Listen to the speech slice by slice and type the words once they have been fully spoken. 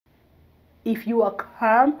If you are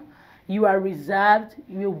calm, you are reserved,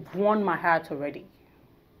 you've won my heart already.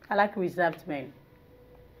 I like reserved men.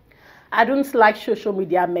 I don't like social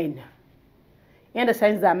media men. In the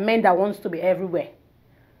sense that men that wants to be everywhere.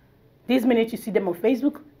 This minute you see them on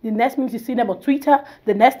Facebook, the next minute you see them on Twitter,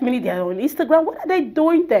 the next minute they're on Instagram. What are they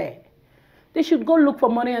doing there? They should go look for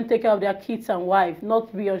money and take care of their kids and wife,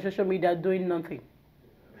 not be on social media doing nothing.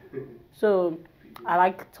 So I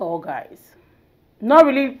like tall guys. Not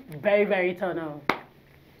really very, very tall, no.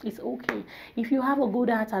 It's okay. If you have a good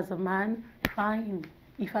heart as a man, fine.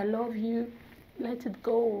 If I love you, let it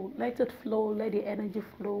go. Let it flow. Let the energy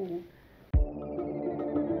flow.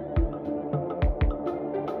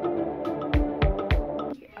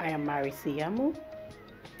 I am Marris Iyamu.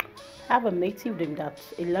 I have a native name that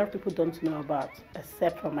a lot of people don't know about,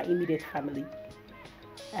 except for my immediate family.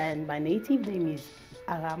 And my native name is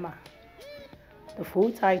Arama. The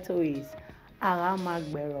full title is Arama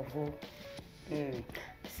Gberovo.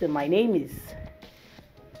 So my name is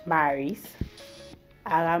Marris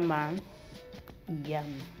Arama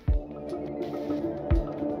Iyamu.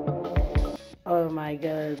 Oh my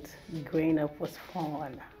God, growing up was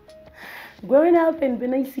fun. Growing up in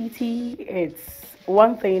Benin City, it's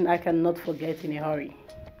one thing I cannot forget in a hurry.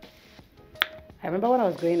 I remember when I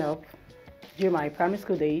was growing up, during my primary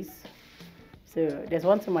school days, so there's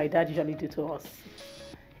one thing my dad usually do to us.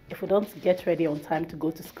 If we don't get ready on time to go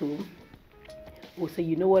to school, we'll say,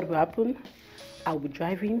 you know what will happen? I'll be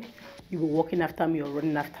driving, you will be walking after me or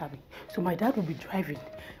running after me. So my dad will be driving.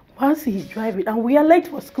 Once he's driving, and we are late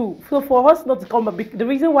for school. So for us not to come back, the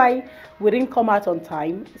reason why we didn't come out on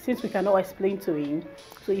time, since we cannot explain to him,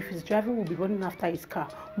 so if he's driving, we'll be running after his car.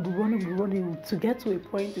 We'll be running to get to a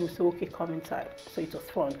point, we'll say, okay, come inside. So it was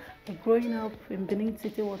fun. And growing up in Benin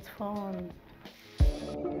City was fun.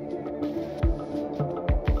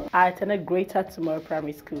 I attended Greater Tomorrow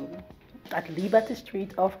Primary School at Liberty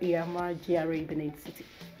Street off Iyamu, GRA, Benin City.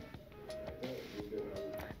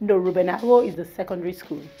 No, Rubenaro is the secondary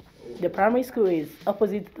school. The primary school is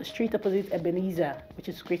opposite the street opposite Ebenezer, which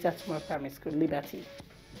is Greater Tomorrow Primary School, Liberty.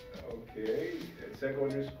 Okay,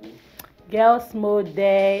 secondary school. Girls Mode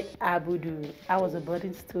Abudu. I was a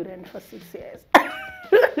boarding student for 6 years.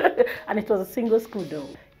 And it was a single school though.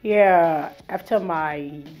 Yeah, after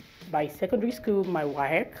my secondary school, my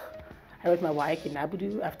WAEC, I wrote my WAEC in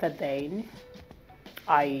Abudu. After then,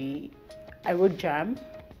 I wrote JAM.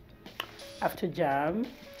 After JAM,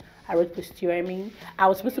 I wrote post-UME. I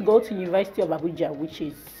was supposed to go to University of Abuja, which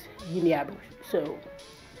is UniAbu. So,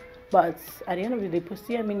 but at the end of the day,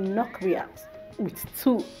 post-UME knocked me out with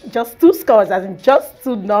just two scores, as in just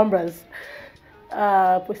two numbers.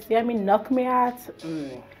 Post-UME knocked me out.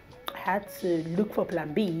 I had to look for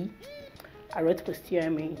plan B. I wrote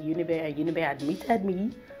post-UME, Unibe admitted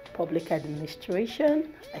me, public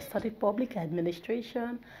administration. I studied public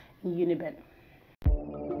administration in Uniben.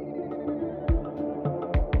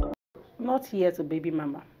 Not yet a baby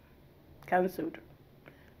mama. Cancelled.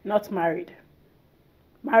 Not married.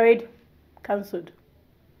 Married. Cancelled.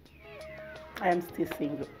 I am still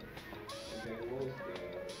single.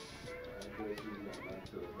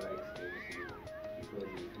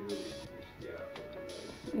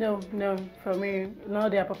 No, for me,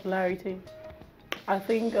 not their popularity. I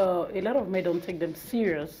think a lot of men don't take them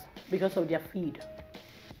serious because of their feed.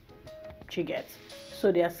 She gets.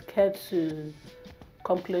 So they are scared to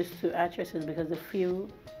come close to actresses because they feel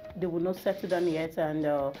they will not settle down yet, and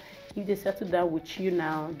if they settle down with you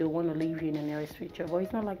now, they want to leave you in the nearest future. But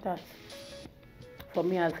it's not like that. For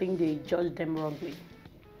me, I think they judge them wrongly.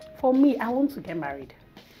 For me, I want to get married.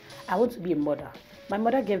 I want to be a mother. My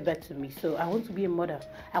mother gave birth to me, so I want to be a mother.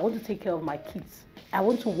 I want to take care of my kids. I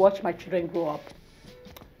want to watch my children grow up.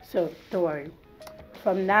 So don't worry.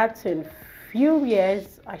 From that in few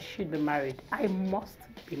years, I should be married. I must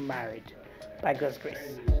be married by God's grace.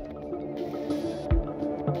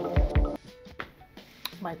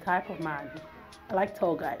 My type of man. I like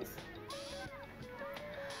tall guys.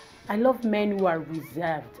 I love men who are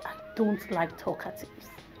reserved. I don't like talkatives.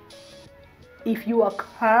 If you are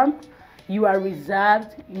calm, you are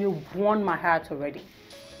reserved, you've won my heart already.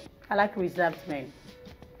 I like reserved men.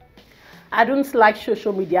 I don't like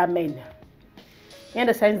social media men. In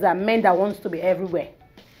the sense that men that wants to be everywhere.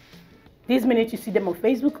 This minute you see them on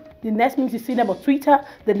Facebook, the next minute you see them on Twitter,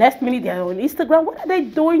 the next minute they're on Instagram. What are they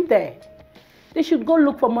doing there? They should go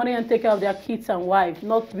look for money and take care of their kids and wife,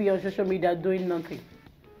 not be on social media doing nothing.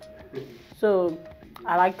 So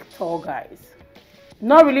I like tall guys.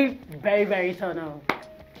 Not really very, very tall, no.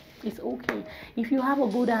 It's okay. If you have a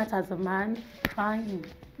good heart as a man, fine.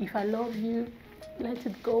 If I love you, let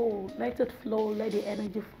it go. Let it flow. Let the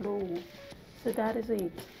energy flow. So that is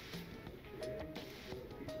it.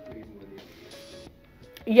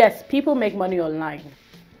 Yes, people make money online.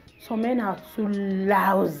 Some men are too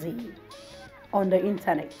lousy on the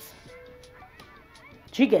internet.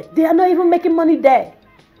 Do you get? They are not even making money there.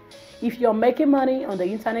 If you're making money on the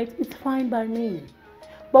internet, it's fine by me.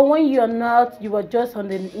 But when you're not, you are just on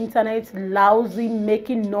the internet, lousy,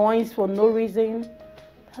 making noise for no reason.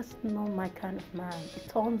 That's not my kind of man. It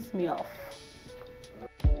turns me off.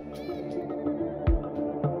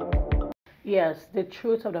 Yes, the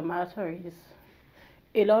truth of the matter is,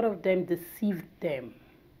 a lot of them deceived them.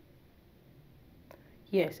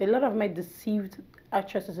 Yes, a lot of men deceived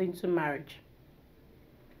actresses into marriage.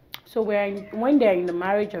 So when they're in the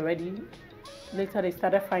marriage already, later they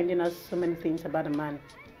started finding out so many things about the man.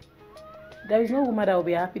 There is no woman that will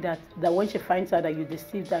be happy that when she finds out that you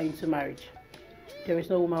deceived her into marriage. There is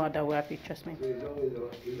no woman that will be happy, trust me. So it's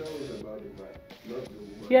always about the man, not the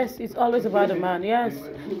woman. Yes, it's always about the man, yes.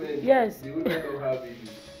 Yes. The women don't have issues.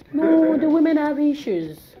 No, the women have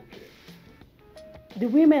issues. Okay. The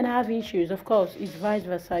women have issues, of course. It's vice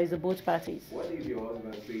versa, it's the both parties. What if your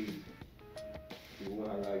husband says he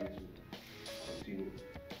won't allow you to continue?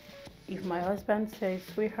 If my husband says,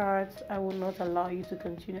 sweetheart, I will not allow you to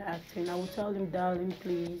continue acting, I will tell him, darling,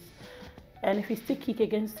 please. And if he still kick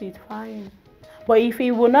against it, fine. But if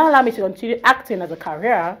he will not allow me to continue acting as a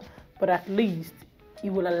career, but at least he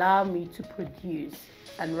will allow me to produce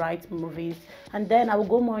and write movies, and then I will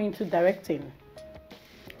go more into directing.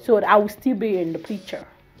 So I will still be in the picture.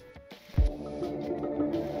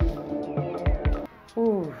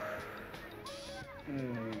 Ooh.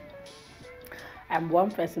 I'm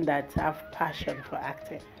one person that have passion for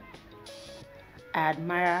acting. I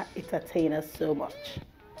admire entertainers so much.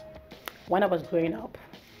 When I was growing up,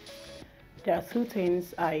 there are two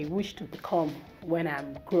things I wish to become when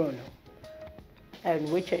I'm grown.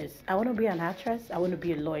 And which is, I want to be an actress, I want to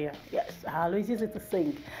be a lawyer. Yes, I always use it to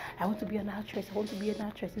sing. I want to be an actress, I want to be an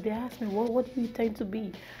actress. If they ask me, what do you intend to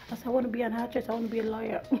be? I say, I want to be an actress, I want to be a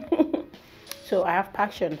lawyer. So I have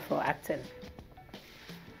passion for acting.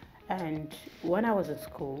 And when I was in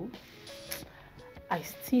school, I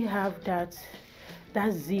still have that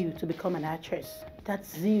zeal to become an actress, that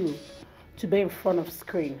zeal to be in front of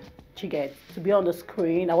screen. You get to be on the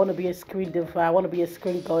screen. I want to be a screen diva. I want to be a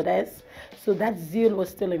screen goddess. So that zeal was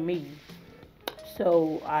still in me.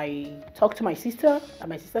 So I talked to my sister, and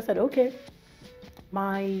my sister said, okay.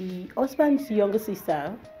 My husband's younger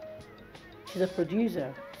sister, she's a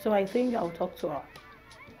producer, so I think I'll talk to her,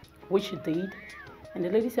 which she did. And the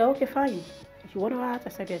lady said, okay, fine. If you want to act, I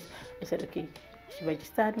said yes. I said, okay. She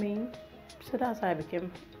registered me. So that's how I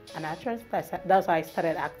became an actress. That's how I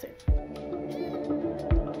started acting.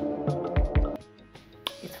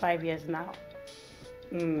 It's 5 years now.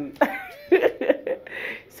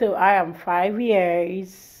 So I am 5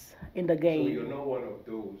 years in the game. So you're not one of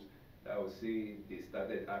those that would say they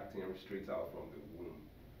started acting straight out from the womb.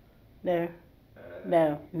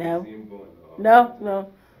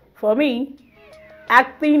 No. For me,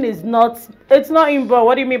 acting is not, it's not inborn.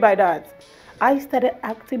 What do you mean by that? I started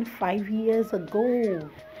acting 5 years ago.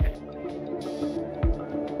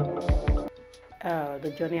 The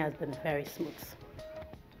journey has been very smooth.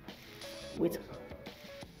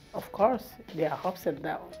 Of course, there are ups and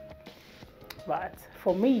downs. But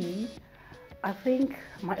for me, I think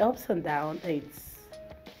my ups and downs, it's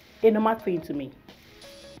a normal thing to me.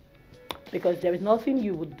 Because there is nothing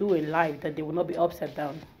you would do in life that there will not be ups and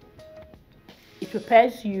downs. It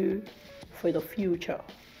prepares you for the future.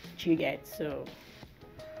 You get? So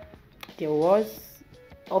there was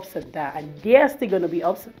ups and downs, and there's still going to be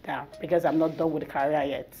ups and downs because I'm not done with the career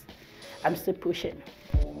yet. I'm still pushing.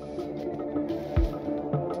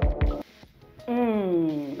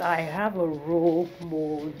 I have a role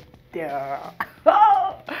model,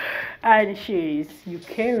 and she's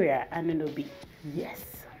Eukarya Ananobi. Yes,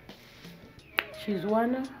 she's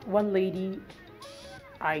one lady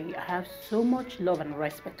I have so much love and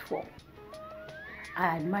respect for.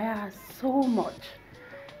 I admire her so much.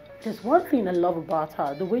 There's one thing I love about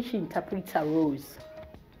her, the way she interprets her roles.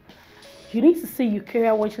 You need to see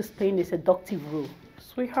Eukarya when she's playing a seductive role.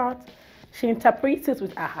 Sweetheart, she interprets it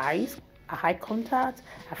with her eyes, her eye contact,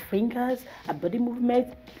 her fingers, her body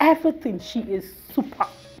movement, everything. She is super.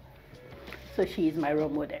 So she is my role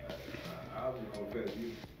model. I have to confess,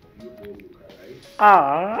 you both look alike.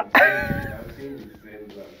 Ah. I've seen the same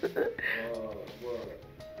blood. But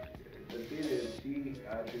the thing is,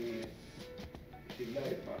 she's not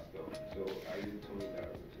a pastor, so are you telling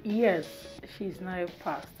that? Yes, she's now a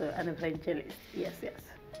pastor, an evangelist. Yes.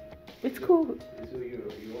 It's cool. So you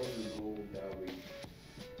want to go that way?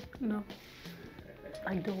 No,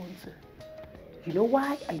 I don't want to. You know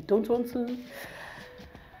why I don't want to?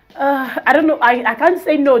 I don't know. I can't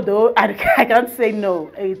say no though. I can't say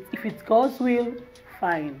no. If it's God's will,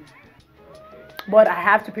 fine. But I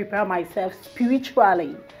have to prepare myself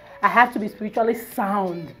spiritually. I have to be spiritually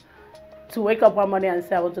sound to wake up one morning and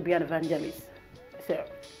say I want to be an evangelist. So,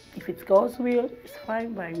 if it's God's will, it's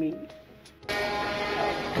fine by me.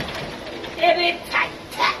 Every time.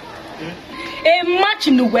 A match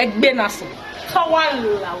in the work, Benaso.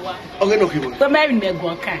 Kawalawa. Okay, no, people. The man may go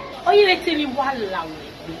on. Oh, you let me walla.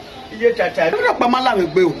 You chat. I don't know, Pamala will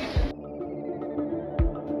be.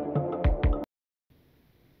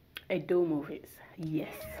 Edo movies,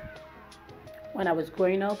 yes. When I was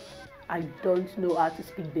growing up, I don't know how to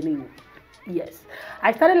speak Benin. Yes.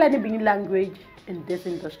 I started learning Benin language in this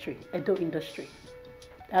industry, Edo industry.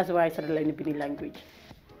 That's why I started learning Benin language.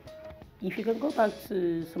 If you can go back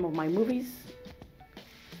to some of my movies,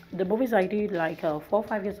 the movies I did like 4 or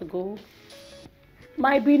 5 years ago,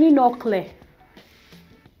 my Benin not clear.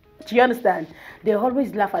 Do you understand? They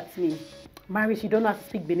always laugh at me. Marris, you don't know how to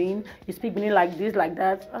speak Benin. You speak Benin like this, like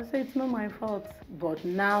that. I say it's not my fault. But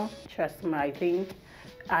now, trust me, I think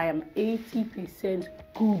I am 80%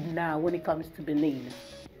 good now when it comes to Benin.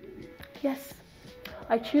 Yes,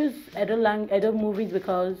 I choose Edo movies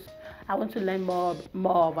because I want to learn more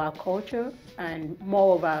of our culture and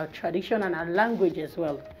more of our tradition and our language as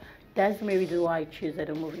well. That's the main reason why I choose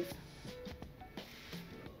Edo movies.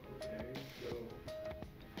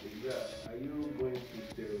 Are you going to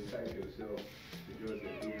stereotype yourself to just a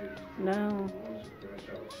movie? No. You want to branch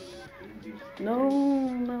out to English?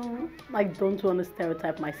 No, I don't want to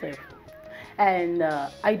stereotype myself. And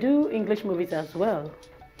I do English movies as well.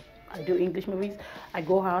 I do English movies. I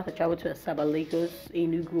go out, I travel to Asaba, Lagos,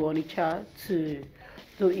 Enugu, Onitsha to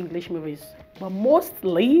do English movies. But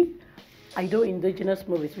mostly, I do indigenous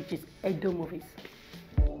movies, which is Edo movies.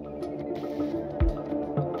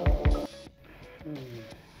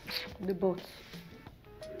 The both.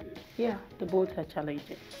 Yeah, the both are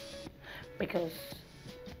challenging. Because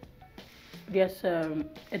there's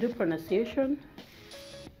Edo pronunciation.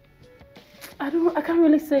 I can't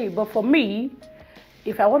really say, but for me,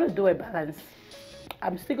 if I want to do a balance,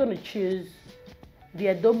 I'm still going to choose the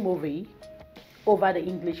Edo movie over the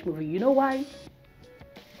English movie. You know why?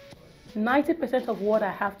 90% of what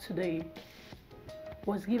I have today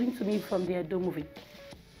was given to me from the Edo movie.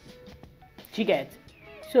 Do you get?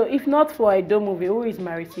 So if not for Edo movie, who is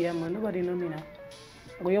Marris Iyamu? Nobody know me now.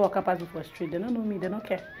 When you walk up past me for the street, they don't know me, they don't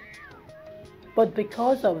care. But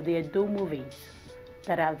because of the Edo movies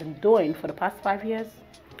that I've been doing for the past 5 years,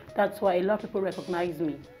 that's why a lot of people recognize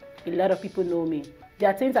me. A lot of people know me. There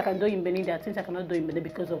are things I can do in Benin, there are things I cannot do in Benin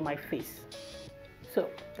because of my face. So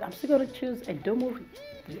I'm still going to choose a Edo movie.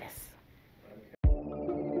 Yes.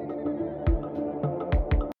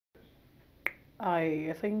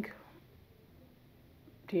 I think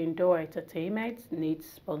the indoor entertainment needs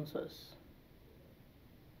sponsors.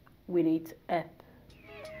 We need help.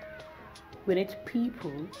 We need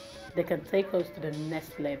people that can take us to the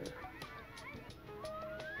next level.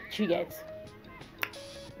 Do you get?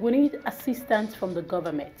 We need assistance from the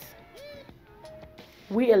government.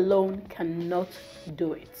 We alone cannot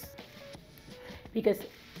do it. Because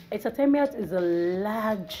entertainment is a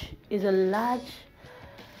large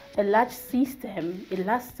system, a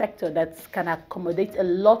large sector that can accommodate a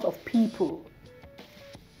lot of people.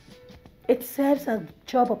 It serves as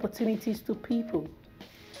job opportunities to people.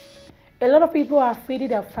 A lot of people are feeding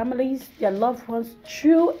their families, their loved ones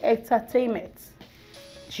through entertainment.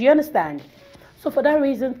 Do you understand? So for that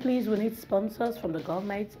reason, please, we need sponsors from the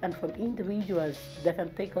government and from individuals that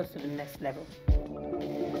can take us to the next level.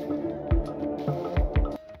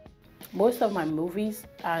 Most of my movies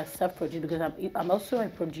are self-produced because I'm also a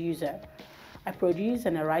producer. I produce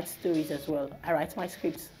and I write stories as well. I write my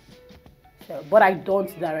scripts. But I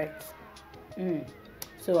don't direct.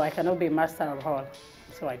 So I cannot be master of all.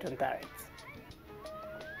 So I don't direct.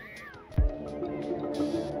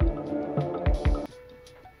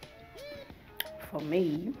 For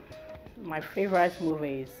me, my favorite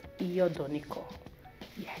movie is Iyodoniko.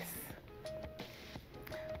 Yes.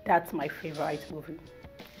 That's my favorite movie.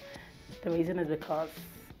 The reason is because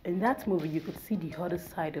in that movie you could see the other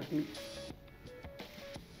side of me.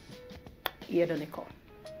 Iyodoniko.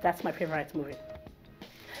 That's my favorite movie.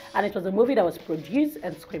 And it was a movie that was produced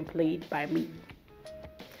and screenplayed by me,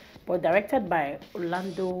 but directed by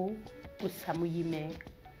Orlando Usamuyime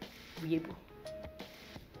Uyebu.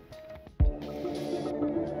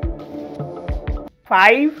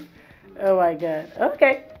 5? Oh my god.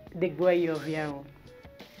 Okay. Degboye Oviaron.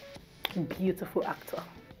 Beautiful actor.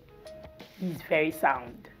 He's very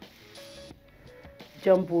sound.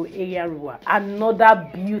 Jumbo Eyarua, another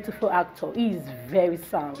beautiful actor. He is very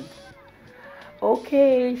sound.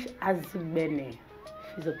 Okay, Azibene,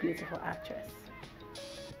 she's a beautiful actress.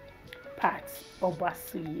 Pat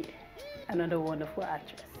Obasuye, another wonderful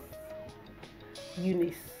actress.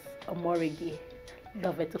 Eunice Omorege,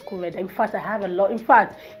 love it to cool it. In fact, I have a lot. In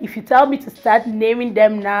fact, if you tell me to start naming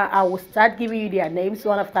them now, I will start giving you their names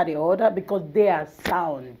one after the other because they are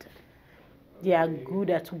sound. They are good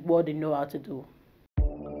at what they know how to do.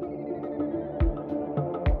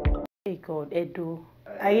 Hey God, Edo.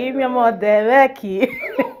 I am your mother, Becky.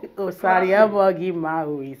 Oh, sorry, I'm going my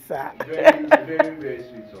way, sir. Very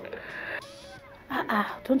sweet song.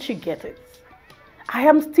 Don't you get it? I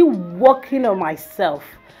am still working on myself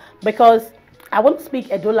because I want to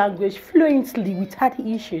speak Edo language fluently without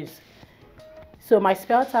issues. So my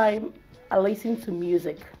spare time, I listen to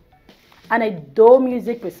music. And I do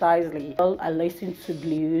music precisely. I listen to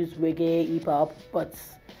blues, reggae, hip hop, but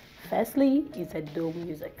firstly, it's Edo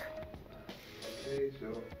music. Okay, so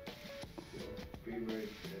your favorite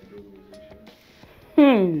Edo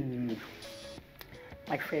musician?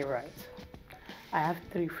 My favorite. I have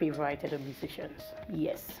 3 favorite Edo musicians.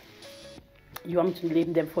 Yes. You want me to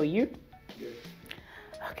name them for you? Yes.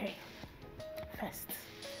 Okay. First,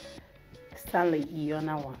 Stanley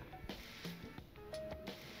Iyona.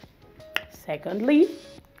 Secondly,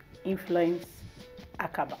 Influence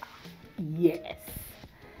Akaba. Yes.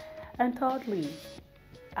 And thirdly,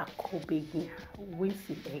 Akobegi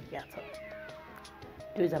Wincy Egato.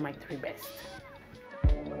 Those are my 3 best.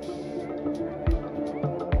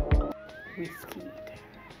 Whiskey.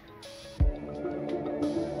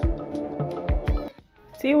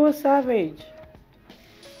 Tiwa Savage.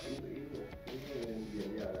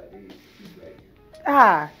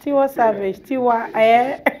 Tiwa Savage. Tiwa,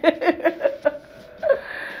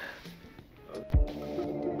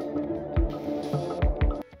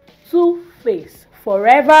 Two-Face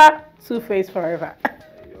forever. Two-Face forever.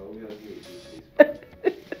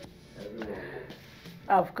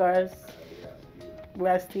 Of course. We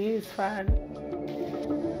are still his fan.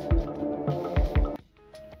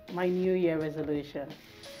 My New Year resolution.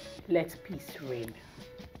 Let peace reign.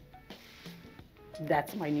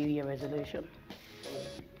 That's my New Year resolution.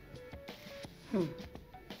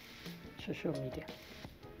 Social media.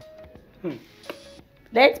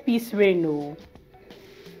 Let peace reign, no.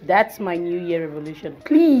 That's my New Year revolution.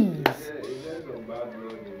 Please. Is there some bad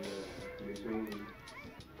blood in between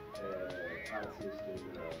artists and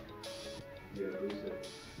the Edo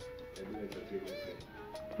entertainment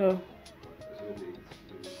sector? Oh, So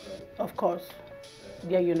they of course.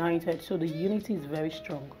 They are united. So the unity is very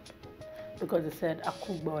strong. Because they said,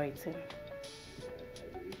 Akugbo writing.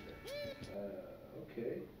 I believe that.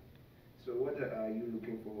 Okay. So what are you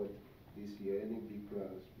looking forward this year? Any big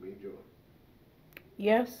plans, major?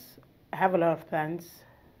 Yes, I have a lot of plans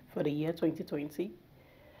for the year 2020.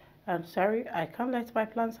 I'm sorry, I can't let my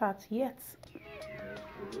plans out yet.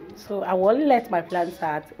 So I will only let my plans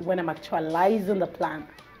out when I'm actualizing the plan.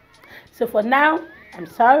 So for now, I'm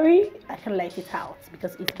sorry, I can let it out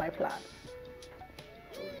because it's my plan.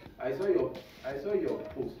 I saw your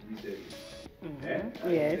post recently. And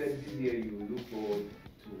Yes. you said this year you look forward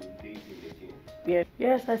to dating again.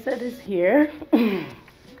 Yes, I said this here.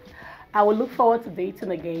 I will look forward to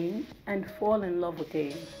dating again and fall in love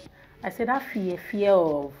again. I said that fear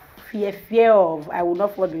of, I will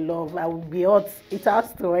not fall in love, I will be hot. It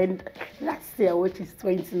has to end last year, which is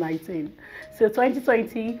 2019. So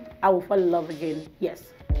 2020, I will fall in love again, yes.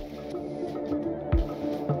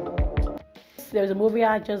 There's a movie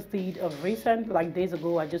I just did of recent, like days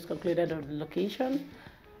ago, I just concluded on the location.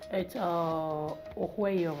 It's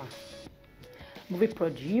Ohueyoma. Movie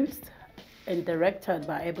produced and directed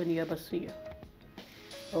by Ebony Abasuya.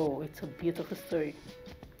 Oh, it's a beautiful story.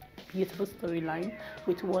 Beautiful storyline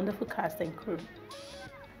with wonderful cast and crew.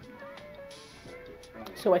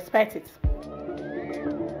 So expect it.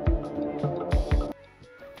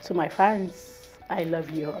 To my fans, I love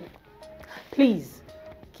you all. Please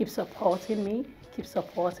keep supporting me, keep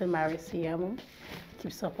supporting Marris Iyamu,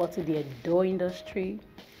 keep supporting the Edo industry.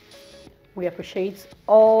 We appreciate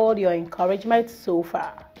all your encouragement so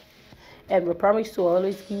far. And we promise to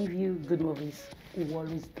always give you good movies. We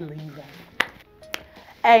always deliver.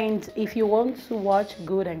 And if you want to watch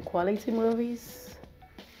good and quality movies,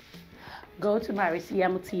 go to Marris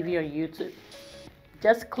Iyamu TV on YouTube.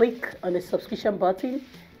 Just click on the subscription button,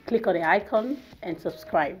 click on the icon and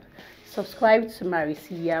subscribe. Subscribe to Marris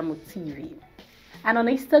Iyamu TV. And on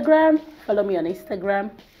Instagram, follow me on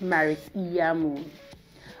Instagram, Marris Iyamu.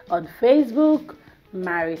 On Facebook,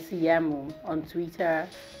 Marris Iyamu. On Twitter,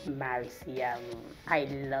 Marris Iyamu. I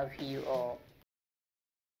love you all.